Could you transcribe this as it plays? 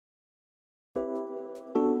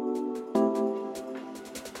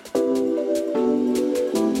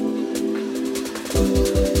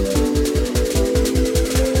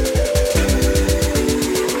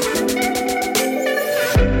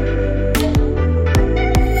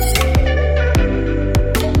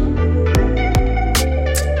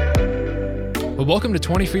Welcome to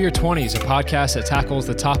 20 for Your 20s, a podcast that tackles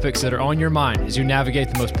the topics that are on your mind as you navigate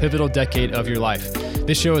the most pivotal decade of your life.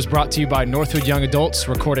 This show is brought to you by Northwood Young Adults,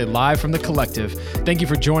 recorded live from the Collective. Thank you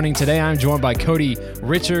for joining. Today I'm joined by Cody,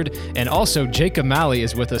 Richard, and also Jacob Malley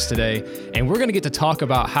is with us today, and we're going to get to talk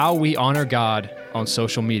about how we honor God on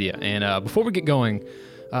social media. And before we get going,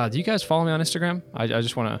 do you guys follow me on Instagram? I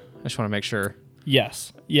just want to make sure.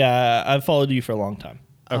 Yes. Yeah, I've followed you for a long time.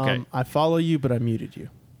 Okay. I follow you, but I muted you.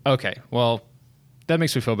 Okay. Well, that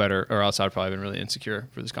makes me feel better, or else I'd probably been really insecure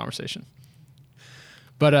for this conversation.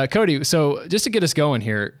 But Cody, so just to get us going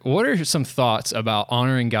here, what are some thoughts about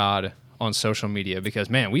honoring God on social media? Because,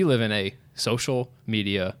 man, we live in a social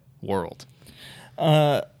media world.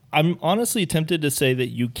 I'm honestly tempted to say that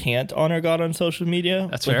you can't honor God on social media.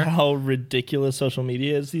 That's with fair. How ridiculous social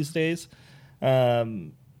media is these days.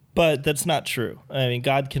 But that's not true. I mean,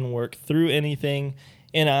 God can work through anything.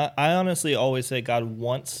 And I honestly always say God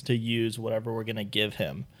wants to use whatever we're going to give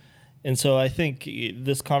him. And so I think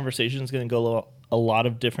this conversation is going to go a lot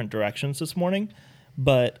of different directions this morning.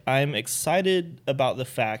 But I'm excited about the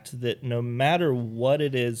fact that no matter what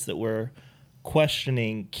it is that we're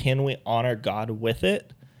questioning, can we honor God with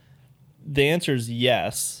it? The answer is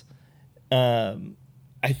yes.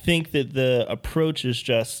 I think that the approach is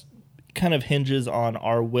just kind of hinges on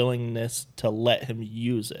our willingness to let him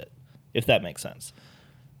use it, if that makes sense.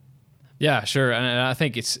 Yeah, sure. And I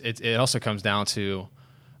think it also comes down to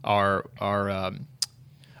our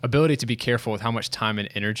ability to be careful with how much time and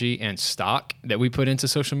energy and stock that we put into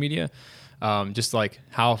social media. Just like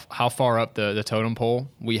how far up the totem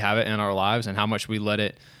pole we have it in our lives and how much we let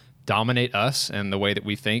it dominate us and the way that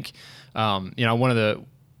we think. One of the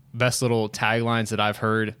best little taglines that I've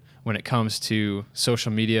heard when it comes to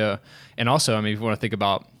social media, and also, I mean, if you want to think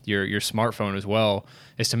about your smartphone as well,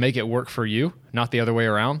 is to make it work for you, not the other way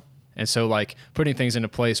around. And so, like, putting things into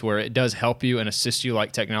place where it does help you and assist you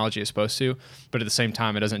like technology is supposed to, but at the same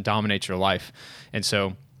time, it doesn't dominate your life. And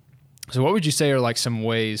so what would you say are like some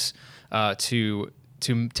ways to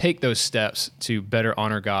take those steps to better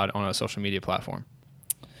honor God on a social media platform?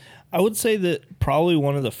 I would say that probably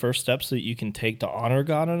one of the first steps that you can take to honor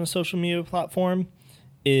God on a social media platform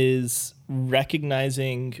is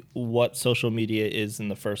recognizing what social media is in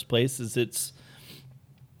the first place.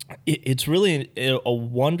 It's really a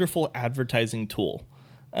wonderful advertising tool.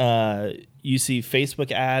 You see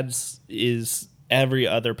Facebook ads is every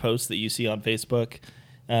other post that you see on Facebook.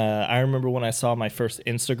 I remember when I saw my first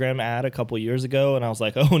Instagram ad a couple years ago, and I was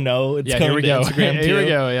like, "Oh no, it's coming to Instagram too." Here we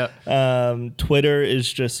go. Yeah. Twitter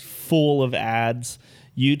is just full of ads.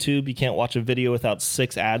 YouTube, you can't watch a video without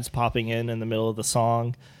 6 ads popping in the middle of the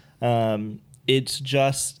song. It's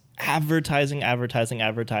just advertising.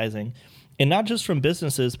 And not just from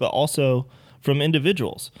businesses, but also from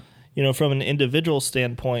individuals. You know, from an individual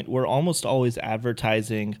standpoint, we're almost always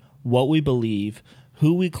advertising what we believe,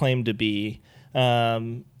 who we claim to be,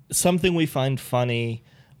 something we find funny,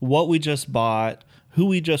 what we just bought, who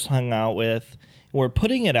we just hung out with. We're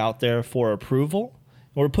putting it out there for approval.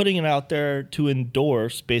 We're putting it out there to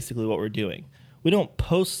endorse basically what we're doing. We don't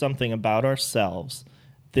post something about ourselves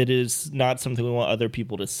that is not something we want other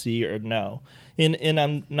people to see or know. And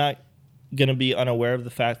I'm not going to be unaware of the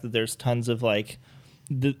fact that there's tons of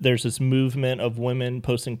there's this movement of women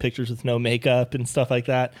posting pictures with no makeup and stuff like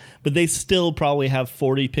that, but they still probably have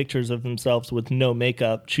 40 pictures of themselves with no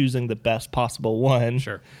makeup, choosing the best possible one.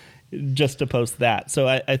 Sure. Just to post that. So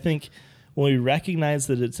I think when we recognize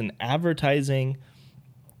that it's an advertising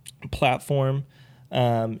platform,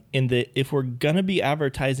 and that if we're going to be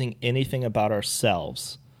advertising anything about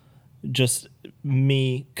ourselves, just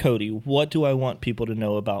me, Cody, what do I want people to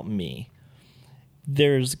know about me?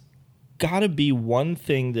 There's got to be one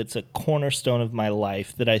thing that's a cornerstone of my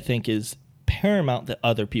life that I think is paramount that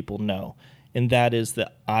other people know, and that is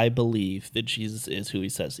that I believe that Jesus is who he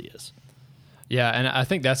says he is. Yeah, and I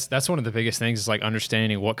think that's one of the biggest things is like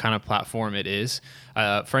understanding what kind of platform it is.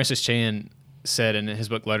 Francis Chan said in his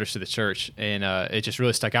book Letters to the Church, and it just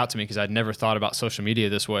really stuck out to me because I'd never thought about social media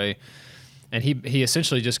this way. And he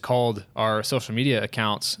essentially just called our social media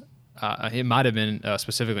accounts, it might have been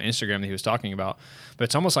specifically Instagram that he was talking about, but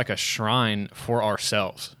it's almost like a shrine for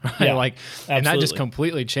ourselves, right? Yeah, And that just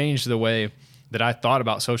completely changed the way that I thought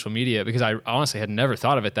about social media because I honestly had never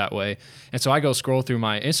thought of it that way. And so I go scroll through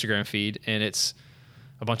my Instagram feed and it's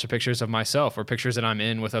a bunch of pictures of myself or pictures that I'm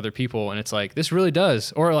in with other people. And it's like, this really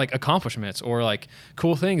does, or like accomplishments or like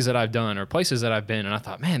cool things that I've done or places that I've been. And I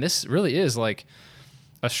thought, man, this really is like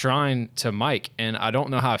a shrine to Mike, and I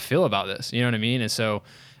don't know how I feel about this. You know what I mean? And so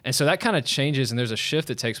that kind of changes, and there's a shift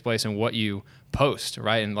that takes place in what you post,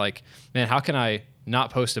 right? And like, man, how can I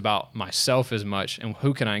not post about myself as much, and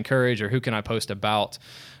who can I encourage or who can I post about,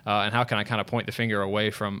 and how can I kind of point the finger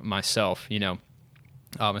away from myself, and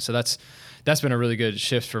so that's been a really good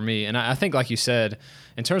shift for me. And I think, like you said,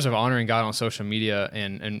 in terms of honoring God on social media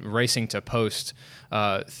and racing to post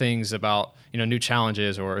things about, new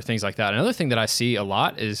challenges or things like that. Another thing that I see a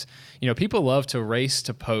lot is, people love to race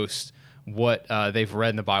to post what they've read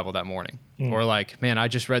in the Bible that morning. Or like, man, I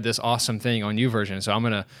just read this awesome thing on YouVersion, so I'm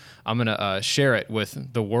gonna share it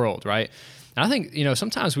with the world, right? And I think,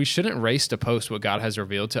 sometimes we shouldn't race to post what God has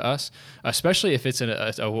revealed to us, especially if it's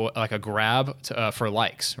like a grab for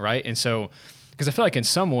likes, right? And so, because I feel like in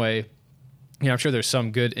some way, I'm sure there's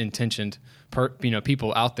some good intentioned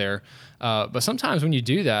people out there, but sometimes when you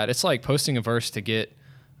do that, it's like posting a verse to get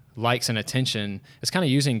likes and attention. It's kind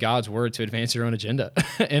of using God's word to advance your own agenda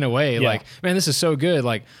in a way. Yeah. Like, man, this is so good.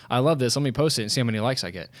 Like, I love this. Let me post it and see how many likes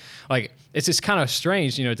I get. Like, it's just kind of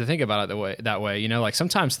strange, to think about it that way. Like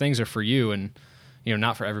sometimes things are for you and,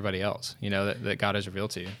 not for everybody else, that God has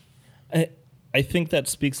revealed to you. I think that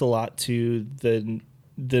speaks a lot to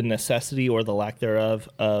the necessity or the lack thereof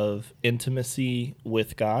of intimacy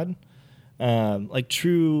with God, like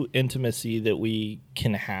true intimacy that we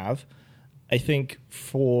can have. I think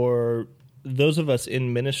for those of us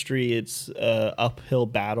in ministry, it's an uphill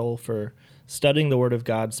battle for studying the Word of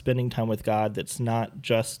God, spending time with God. That's not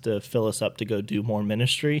just to fill us up to go do more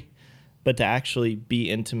ministry, but to actually be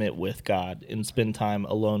intimate with God and spend time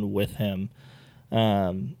alone with Him.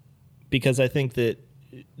 Because I think that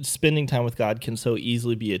spending time with God can so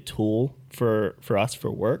easily be a tool for us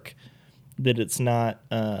for work that it's not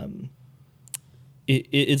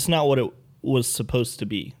it's not what it was supposed to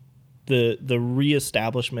be. The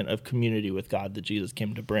reestablishment of community with God that Jesus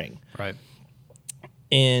came to bring. Right.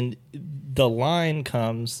 And the line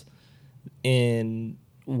comes in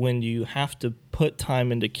when you have to put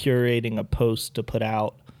time into curating a post to put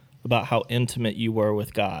out about how intimate you were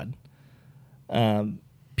with God.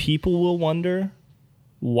 People will wonder,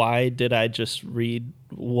 why did I just read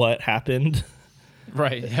what happened?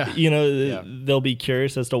 Right. Yeah. They'll be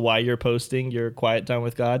curious as to why you're posting your quiet time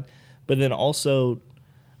with God. But then also,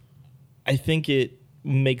 I think it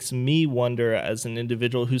makes me wonder, as an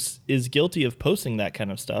individual who is guilty of posting that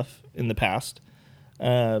kind of stuff in the past,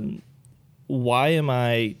 why am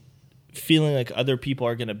I feeling like other people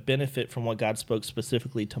are going to benefit from what God spoke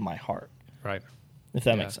specifically to my heart? Right. If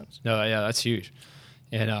that makes sense. No, yeah, that's huge.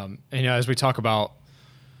 And as we talk about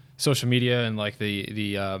social media and like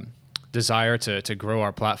the desire to grow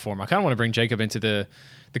our platform, I kind of want to bring Jacob into the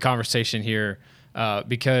conversation here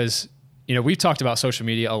because we've talked about social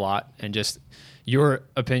media a lot and just your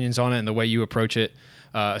opinions on it and the way you approach it,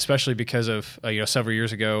 especially because of several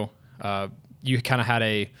years ago, you kind of had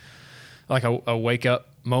a wake up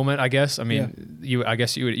moment, I guess. I mean, you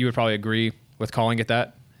would probably agree with calling it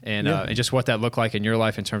that, and just what that looked like in your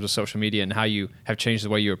life in terms of social media and how you have changed the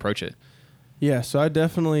way you approach it. Yeah, so I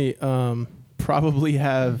definitely probably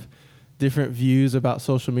have different views about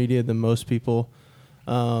social media than most people.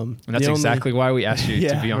 And that's exactly why we asked you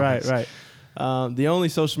to be on this. Right. The only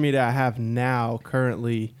social media I have now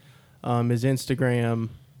currently is Instagram.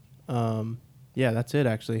 That's it,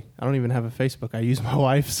 actually. I don't even have a Facebook. I use my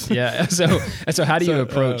wife's. Yeah. So how do you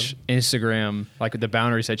approach Instagram, like the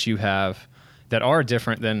boundaries that you have that are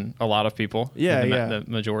different than a lot of people? The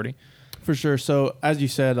majority. For sure. So as you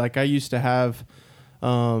said, like I used to have,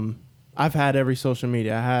 I've had every social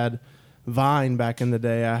media. I had Vine back in the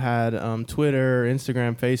day. I had Twitter,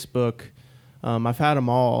 Instagram, Facebook. I've had them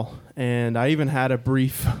all. And I even had a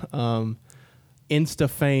brief Insta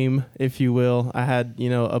fame, if you will. I had,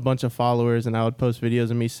 a bunch of followers and I would post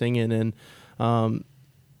videos of me singing. And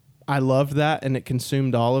I loved that and it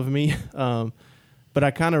consumed all of me. But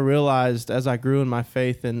I kind of realized as I grew in my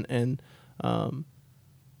faith and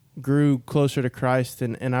grew closer to Christ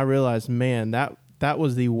and I realized, man, that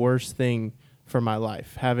was the worst thing for my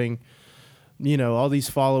life. Having all these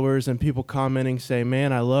followers and people commenting, say,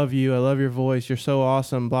 man, I love you. I love your voice. You're so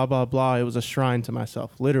awesome, blah, blah, blah. It was a shrine to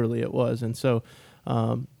myself. Literally it was. And so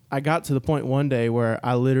I got to the point one day where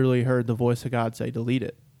I literally heard the voice of God say, delete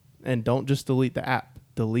it. And don't just delete the app,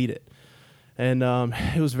 delete it. And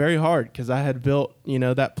it was very hard because I had built,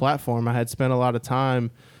 that platform. I had spent a lot of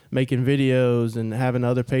time making videos and having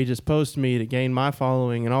other pages post me to gain my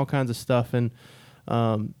following and all kinds of stuff. And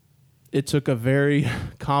it took a very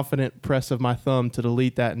confident press of my thumb to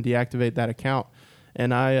delete that and deactivate that account.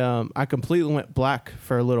 And I completely went black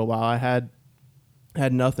for a little while. I had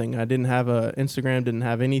nothing. I didn't have a Instagram, didn't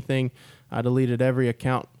have anything. I deleted every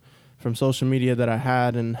account from social media that I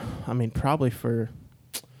had. And I mean, probably for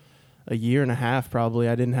a year and a half probably.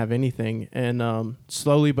 I didn't have anything, and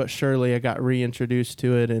slowly but surely I got reintroduced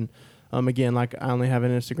to it. And again, like I only have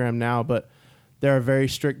an Instagram now, but there are very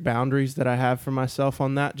strict boundaries that I have for myself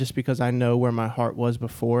on that, just because I know where my heart was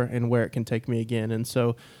before and where it can take me again. And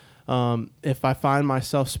so if I find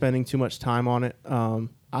myself spending too much time on it,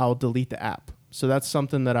 I'll delete the app. So that's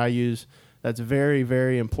something that I use that's very,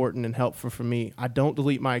 very important and helpful for me. I don't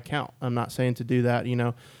delete my account. I'm not saying to do that.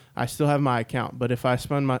 I still have my account, but if I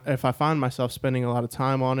find myself spending a lot of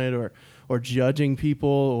time on it, or judging people,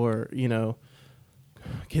 or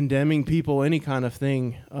condemning people, any kind of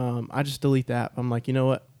thing, I just delete the app. I'm like, you know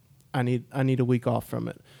what? I need a week off from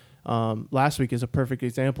it. Last week is a perfect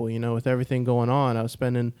example. With everything going on, I was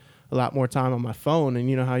spending a lot more time on my phone, and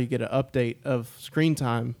you know how you get an update of screen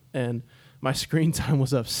time, and my screen time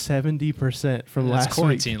was up 70% from last week. That's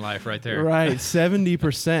quarantine life right there. Right,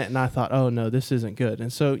 70%. And I thought, oh, no, this isn't good.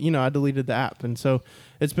 And so, I deleted the app. And so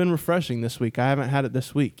it's been refreshing this week. I haven't had it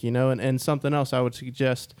this week, and something else I would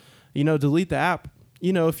suggest, delete the app.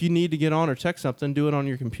 If you need to get on or check something, do it on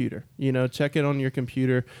your computer. Check it on your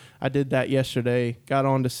computer. I did that yesterday. Got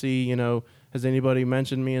on to see, has anybody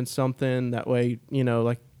mentioned me in something? That way,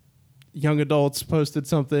 like young adults posted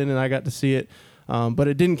something and I got to see it. But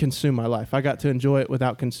it didn't consume my life. I got to enjoy it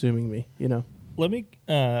without consuming me, Let me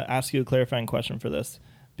ask you a clarifying question for this,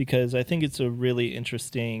 because I think it's a really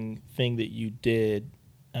interesting thing that you did.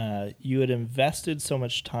 You had invested so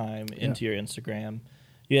much time into your Instagram.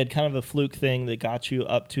 You had kind of a fluke thing that got you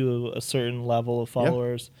up to a certain level of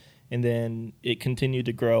followers, and then it continued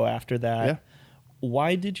to grow after that. Yeah.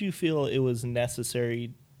 Why did you feel it was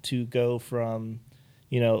necessary to go from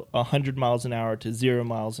 100 miles an hour to 0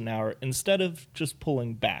 miles an hour instead of just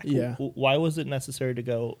pulling back? Yeah. Why was it necessary to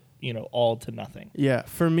go, all to nothing? Yeah.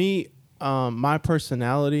 For me, my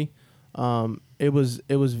personality, it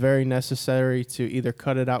was very necessary to either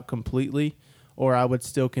cut it out completely, or I would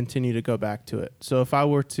still continue to go back to it. So if I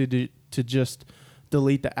were to just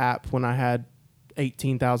delete the app when I had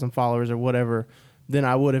 18,000 followers or whatever, then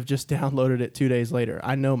I would have just downloaded it 2 days later.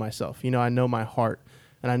 I know myself, I know my heart.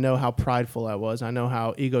 And I know how prideful I was. I know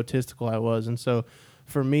how egotistical I was. And so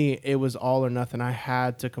for me, it was all or nothing. I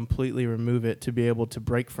had to completely remove it to be able to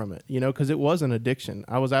break from it, because it was an addiction.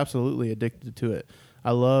 I was absolutely addicted to it.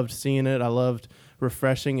 I loved seeing it. I loved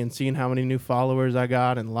refreshing and seeing how many new followers I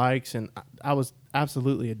got and likes. And I was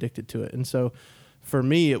absolutely addicted to it. And so for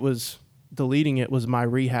me, deleting it was my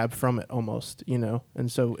rehab from it almost,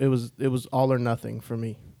 And so it was all or nothing for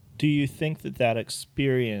me. Do you think that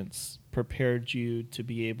experience prepared you to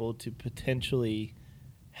be able to potentially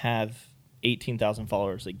have 18,000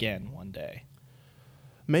 followers again one day?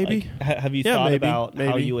 Maybe. Have you thought about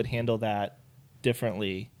how you would handle that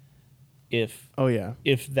differently if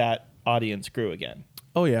that audience grew again?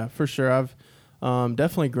 Oh, yeah, for sure. I've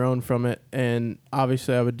definitely grown from it, and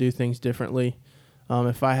obviously I would do things differently.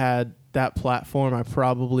 If I had that platform, I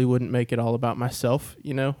probably wouldn't make it all about myself,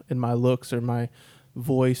 and my looks or my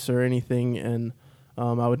voice or anything, and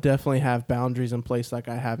I would definitely have boundaries in place like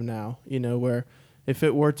I have now, where if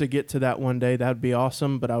it were to get to that one day, that'd be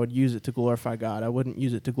awesome, but I would use it to glorify God. I wouldn't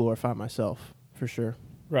use it to glorify myself, for sure.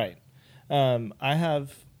 Right. I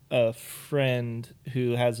have a friend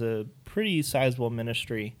who has a pretty sizable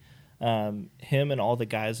ministry. Him and all the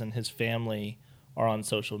guys in his family are on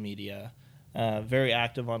social media, very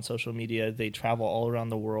active on social media. They travel all around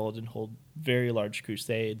the world and hold very large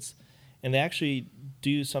crusades. And they actually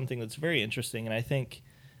do something that's very interesting, and I think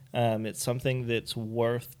it's something that's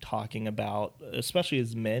worth talking about, especially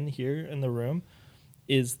as men here in the room,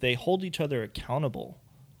 is they hold each other accountable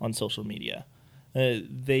on social media.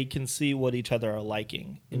 They can see what each other are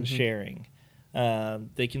liking and sharing.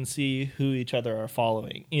 They can see who each other are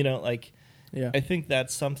following. I think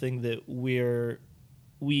that's something that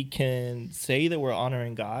we can say that we're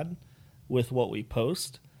honoring God with what we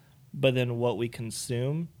post, but then what we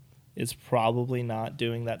consume is probably not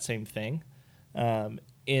doing that same thing.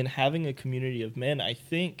 In having a community of men, I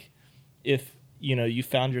think if you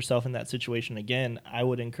found yourself in that situation again, I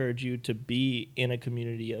would encourage you to be in a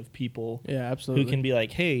community of people absolutely, who can be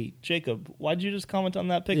like, hey, Jacob, why'd you just comment on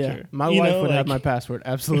that picture? Yeah, my wife would have my password.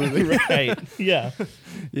 Absolutely. Right. Yeah.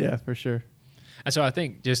 Yeah, for sure. And so I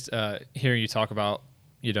think just hearing you talk about,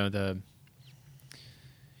 you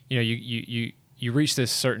reach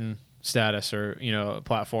this certain status or,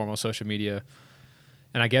 platform on social media,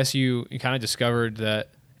 and I guess you kind of discovered that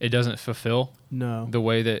it doesn't fulfill the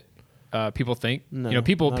way that people think. No,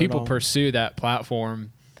 people pursue that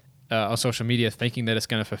platform on social media thinking that it's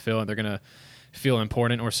going to fulfill and they're going to feel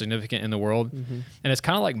important or significant in the world. And it's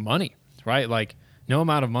kind of like money, right? Like no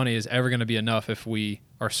amount of money is ever going to be enough if we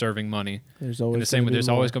are serving money. There's And always the same gonna with be there's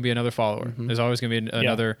more. always going to be another follower. Mhm. There's always going to be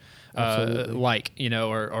another Absolutely. like,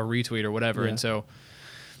 or retweet or whatever. Yeah. And so,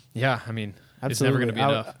 yeah, I mean, Absolutely. it's never going to be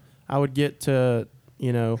enough. I would get to,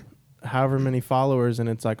 however many followers, and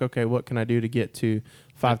it's like, okay, what can I do to get to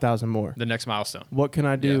 5,000 more? The next milestone. What can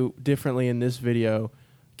I do differently in this video?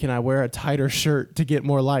 Can I wear a tighter shirt to get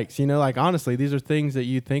more likes? Like, honestly, these are things that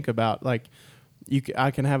you think about. Like, I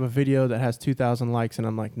can have a video that has 2,000 likes, and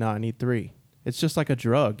I'm like, no, I need 3. It's just like a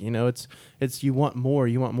drug, It's you want more.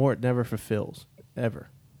 It never fulfills ever.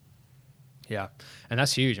 Yeah, and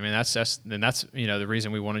that's huge. I mean, that's the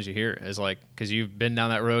reason we wanted you here is like because you've been down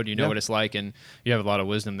that road, you know what it's like, and you have a lot of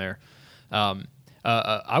wisdom there.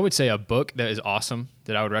 I would say a book that is awesome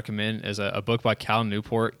that I would recommend is a book by Cal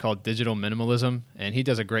Newport called Digital Minimalism, and he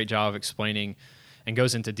does a great job of explaining and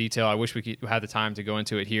goes into detail. I wish we had the time to go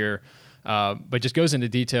into it here, but just goes into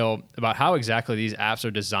detail about how exactly these apps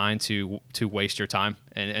are designed to waste your time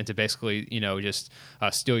and to basically just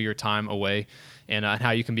steal your time away, and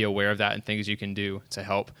how you can be aware of that and things you can do to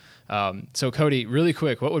help. So Cody, really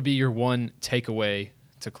quick, what would be your one takeaway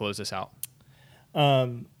to close this out?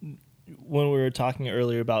 When we were talking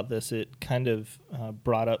earlier about this, it kind of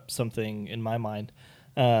brought up something in my mind.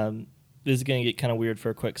 This is going to get kind of weird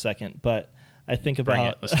for a quick second, but I think about Bring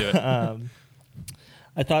it. Let's do it.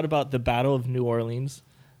 I thought about the Battle of New Orleans,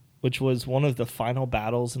 which was one of the final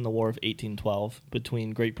battles in the War of 1812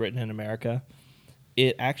 between Great Britain and America.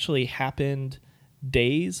 It actually happened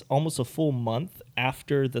days, almost a full month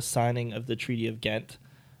after the signing of the Treaty of Ghent.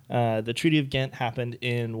 The Treaty of Ghent happened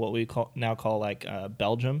in what we now call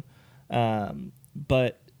Belgium.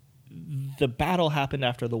 But the battle happened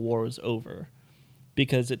after the war was over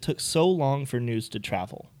because it took so long for news to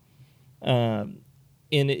travel.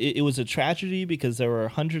 And it was a tragedy because there were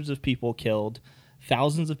hundreds of people killed,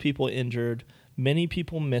 thousands of people injured, many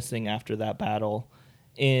people missing after that battle,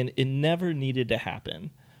 and it never needed to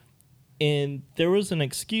happen. And there was an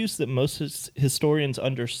excuse that most historians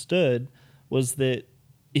understood was that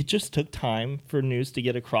it just took time for news to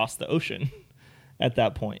get across the ocean at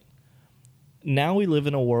that point. Now we live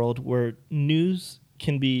in a world where news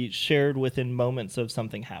can be shared within moments of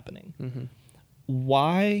something happening. Mm-hmm.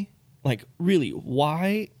 Why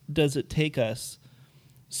does it take us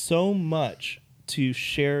so much to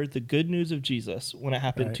share the good news of Jesus when it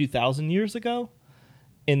happened Right. 2,000 years ago,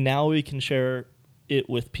 and now we can share it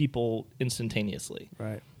with people instantaneously?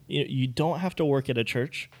 Right. You don't have to work at a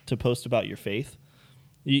church to post about your faith.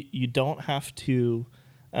 You don't have to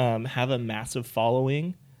have a massive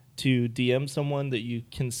following to DM someone that you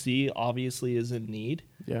can see obviously is in need.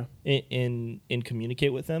 Yeah. In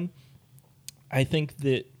communicate with them. I think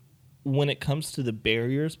that when it comes to the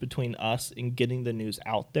barriers between us and getting the news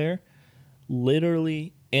out there,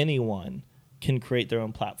 literally anyone can create their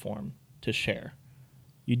own platform to share.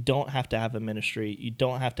 You don't have to have a ministry. You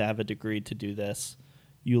don't have to have a degree to do this.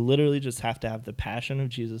 You literally just have to have the passion of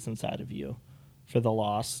Jesus inside of you for the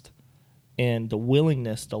lost and the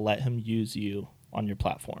willingness to let him use you on your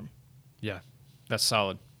platform. Yeah, that's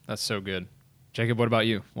solid. That's so good. Jacob, what about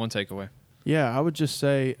you? One takeaway. Yeah, I would just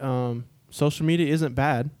say social media isn't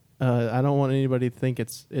bad. I don't want anybody to think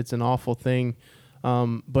it's an awful thing,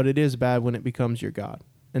 but it is bad when it becomes your God.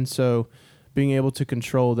 And so being able to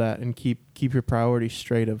control that and keep your priorities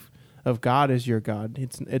straight of God as your God.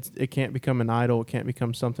 It can't become an idol. It can't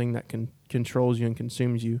become something that controls you and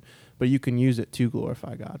consumes you, but you can use it to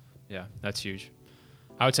glorify God. Yeah, that's huge.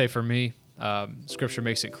 I would say for me, Scripture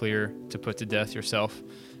makes it clear to put to death yourself,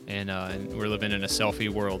 and we're living in a selfie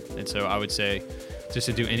world. And so I would say just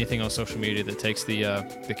to do anything on social media that takes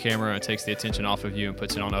the camera and takes the attention off of you and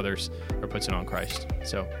puts it on others or puts it on Christ.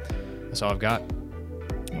 So that's all I've got.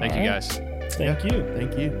 Thank you, guys. Thank you.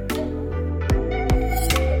 Thank you.